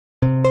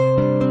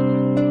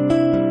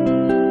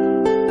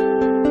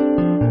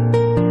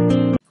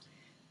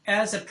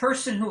As a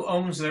person who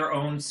owns their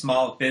own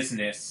small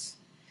business,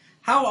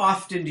 how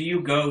often do you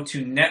go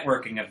to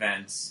networking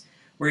events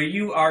where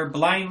you are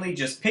blindly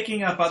just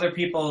picking up other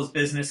people's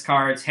business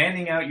cards,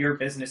 handing out your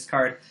business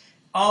card,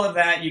 all of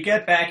that, you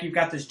get back, you've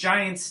got this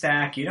giant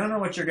stack, you don't know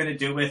what you're going to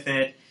do with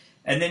it,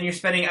 and then you're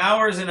spending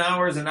hours and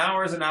hours and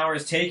hours and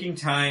hours taking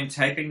time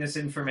typing this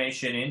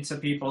information into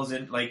people's,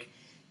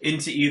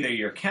 into either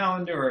your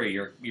calendar or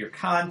your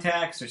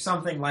contacts or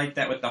something like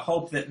that with the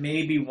hope that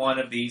maybe one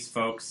of these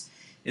folks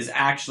is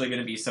actually going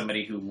to be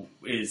somebody who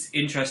is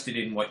interested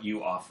in what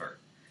you offer.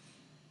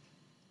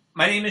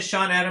 My name is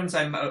Sean Adams.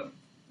 I'm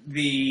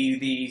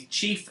the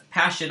Chief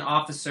Passion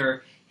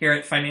Officer here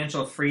at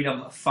Financial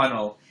Freedom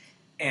Funnel,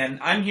 and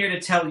I'm here to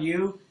tell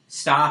you,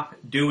 stop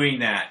doing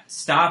that.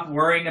 Stop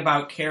worrying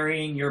about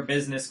carrying your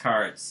business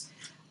cards.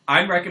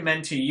 I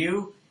recommend to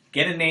you,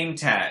 get a name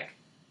tag.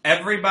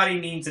 Everybody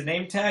needs a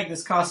name tag.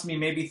 This cost me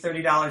maybe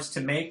 $30 to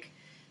make,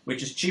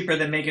 which is cheaper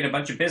than making a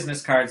bunch of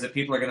business cards that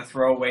people are going to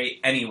throw away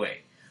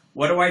anyway.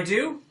 What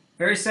do?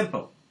 Very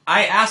simple.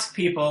 I ask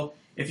people,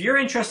 if you're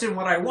interested in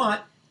what I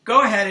want,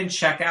 go ahead and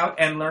check out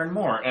and learn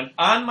more. And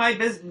on my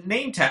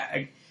name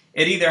tag,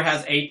 it either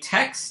has a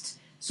text,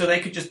 so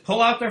they could just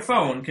pull out their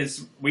phone,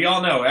 because we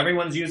all know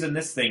everyone's using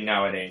this thing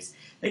nowadays.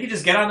 They could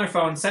just get on their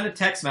phone, send a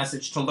text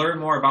message to learn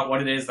more about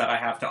what it is that I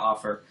have to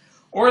offer.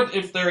 Or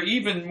if they're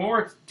even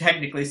more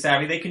technically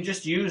savvy, they can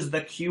just use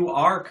the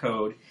QR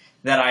code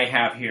that I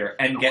have here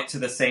and get to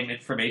the same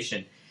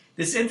information.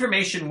 This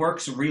information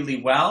works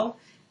really well,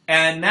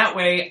 and that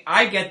way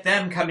I get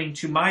them coming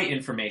to my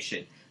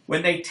information.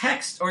 When they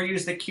text or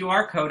use the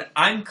QR code,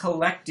 I'm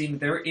collecting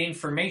their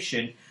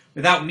information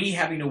without me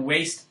having to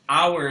waste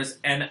hours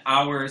and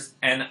hours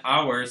and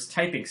hours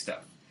typing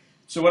stuff.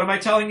 So what am I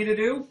telling you to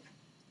do?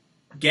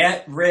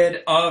 Get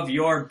rid of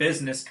your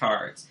business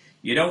cards.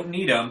 You don't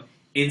need them.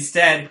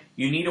 Instead,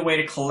 you need a way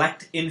to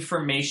collect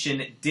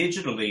information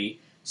digitally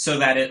so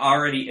that it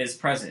already is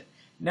present.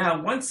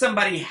 Now, once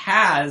somebody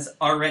has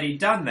already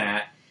done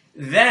that,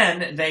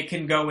 then they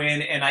can go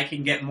in and I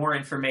can get more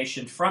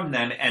information from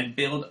them and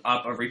build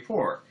up a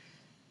rapport.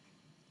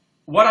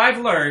 What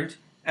I've learned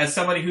as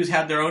somebody who's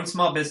had their own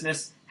small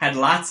business, had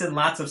lots and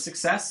lots of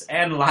success,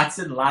 and lots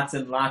and lots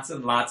and lots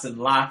and lots and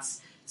lots,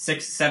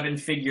 6-7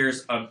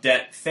 figures of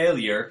debt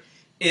failure,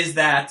 is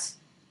that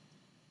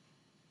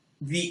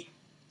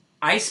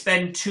I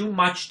spend too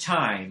much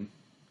time,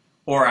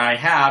 or I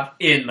have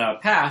in the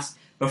past,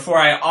 before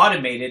I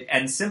automated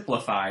and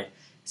simplified,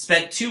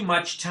 spent too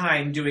much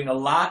time doing a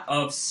lot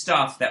of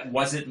stuff that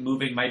wasn't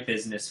moving my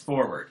business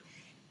forward.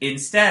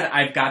 Instead,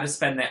 I've got to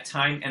spend that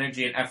time,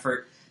 energy, and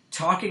effort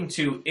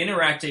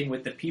interacting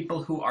with the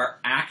people who are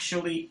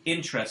actually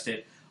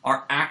interested,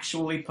 are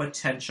actually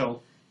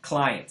potential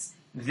clients.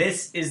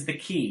 This is the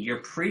key. You're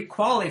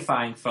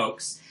pre-qualifying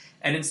folks,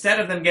 and instead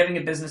of them getting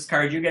a business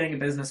card, you're getting a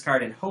business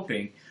card and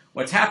hoping.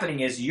 What's happening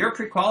is you're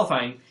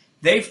pre-qualifying.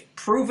 They've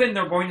proven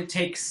they're going to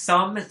take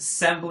some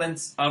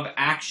semblance of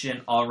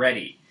action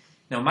already.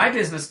 Now, my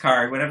business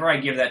card, whenever I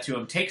give that to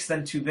them, takes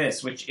them to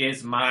this, which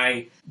is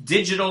my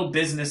digital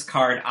business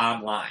card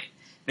online.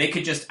 They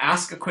could just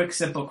ask a quick,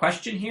 simple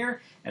question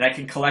here, and I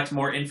can collect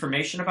more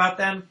information about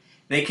them.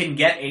 They can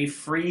get a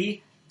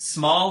free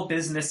small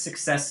business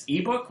success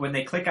ebook. When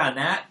they click on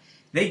that,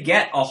 they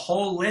get a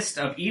whole list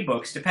of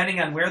ebooks, depending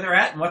on where they're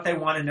at and what they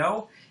want to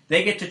know.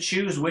 They get to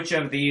choose which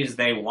of these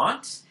they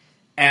want,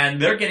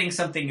 and they're getting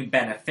something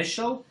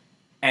beneficial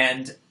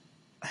and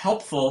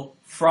helpful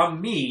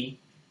from me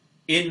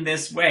in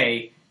this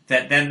way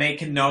that then they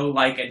can know,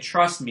 like, and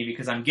trust me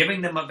because I'm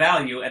giving them a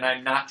value and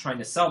I'm not trying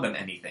to sell them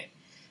anything.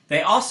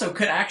 They also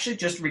could actually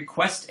just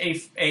request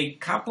a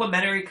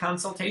complimentary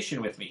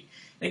consultation with me.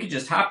 They could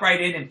just hop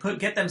right in and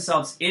get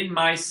themselves in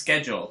my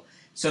schedule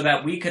so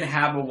that we could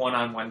have a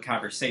one-on-one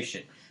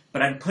conversation.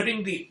 But I'm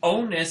putting the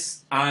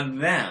onus on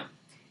them.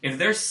 If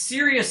they're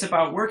serious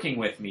about working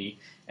with me,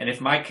 and if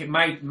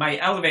my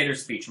elevator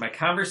speech, my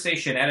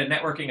conversation at a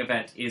networking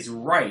event is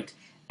right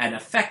and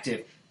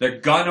effective, they're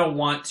gonna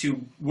want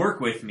to work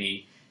with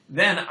me,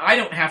 then I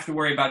don't have to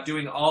worry about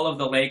doing all of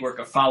the legwork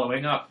of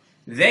following up.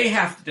 They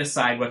have to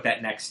decide what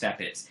that next step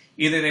is.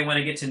 Either they want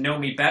to get to know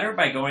me better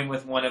by going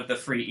with one of the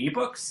free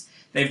ebooks,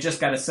 they've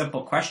just got a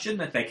simple question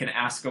that they can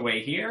ask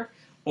away here,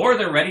 or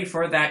they're ready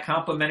for that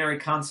complimentary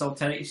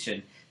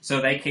consultation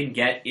so they can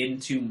get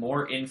into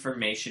more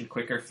information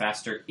quicker,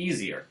 faster,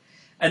 easier.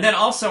 And then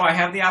also I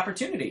have the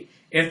opportunity.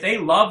 If they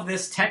love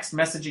this text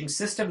messaging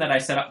system that I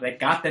set up that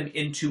got them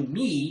into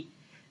me,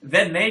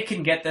 then they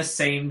can get the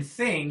same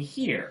thing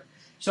here.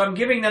 So I'm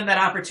giving them that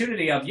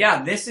opportunity of,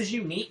 yeah, this is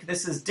unique,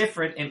 this is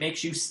different, it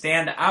makes you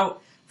stand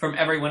out from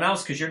everyone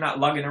else because you're not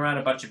lugging around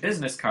a bunch of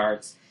business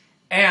cards,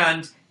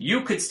 and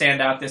you could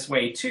stand out this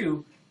way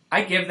too.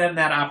 I give them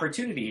that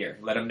opportunity here.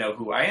 Let them know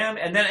who I am,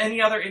 and then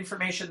any other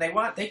information they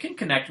want, they can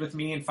connect with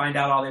me and find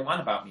out all they want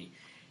about me.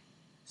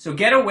 So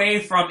get away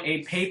from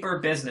a paper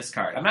business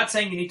card. I'm not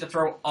saying you need to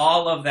throw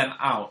all of them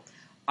out.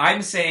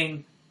 I'm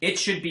saying it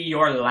should be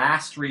your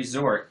last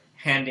resort.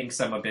 handing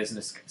someone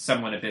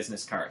a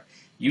business card.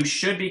 You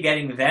should be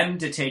getting them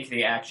to take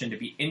the action to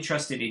be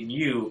interested in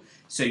you,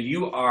 so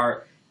you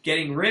are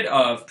getting rid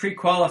of,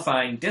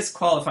 pre-qualifying,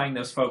 disqualifying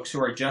those folks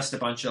who are just a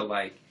bunch of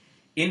like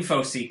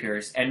info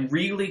seekers, and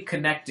really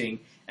connecting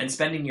and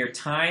spending your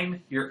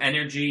time, your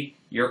energy,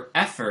 your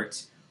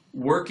effort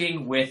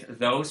working with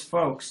those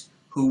folks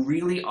who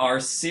really are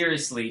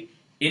seriously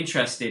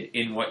interested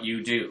in what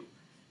you do.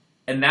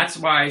 And that's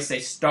why I say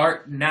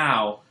start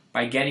now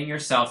by getting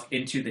yourself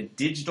into the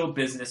digital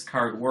business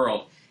card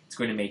world. It's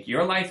going to make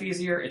your life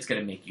easier. It's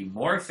going to make you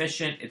more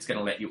efficient. It's going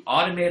to let you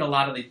automate a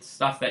lot of the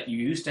stuff that you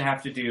used to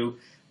have to do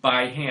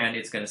by hand.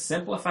 It's going to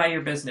simplify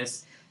your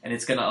business, and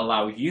it's going to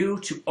allow you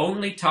to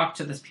only talk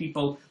to the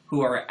people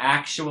who are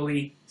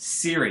actually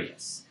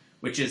serious,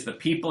 which is the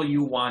people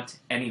you want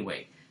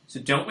anyway. So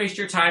don't waste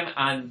your time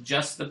on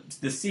just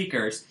the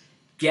seekers.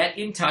 Get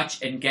in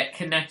touch and get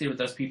connected with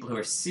those people who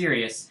are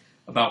serious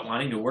about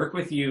wanting to work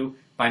with you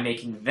by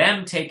making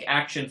them take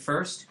action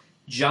first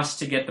just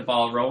to get the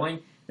ball rolling.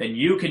 Then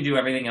you can do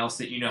everything else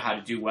that you know how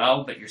to do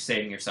well, but you're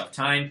saving yourself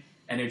time,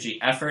 energy,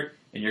 effort,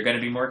 and you're going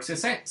to be more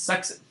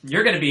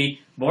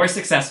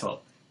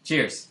successful.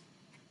 Cheers.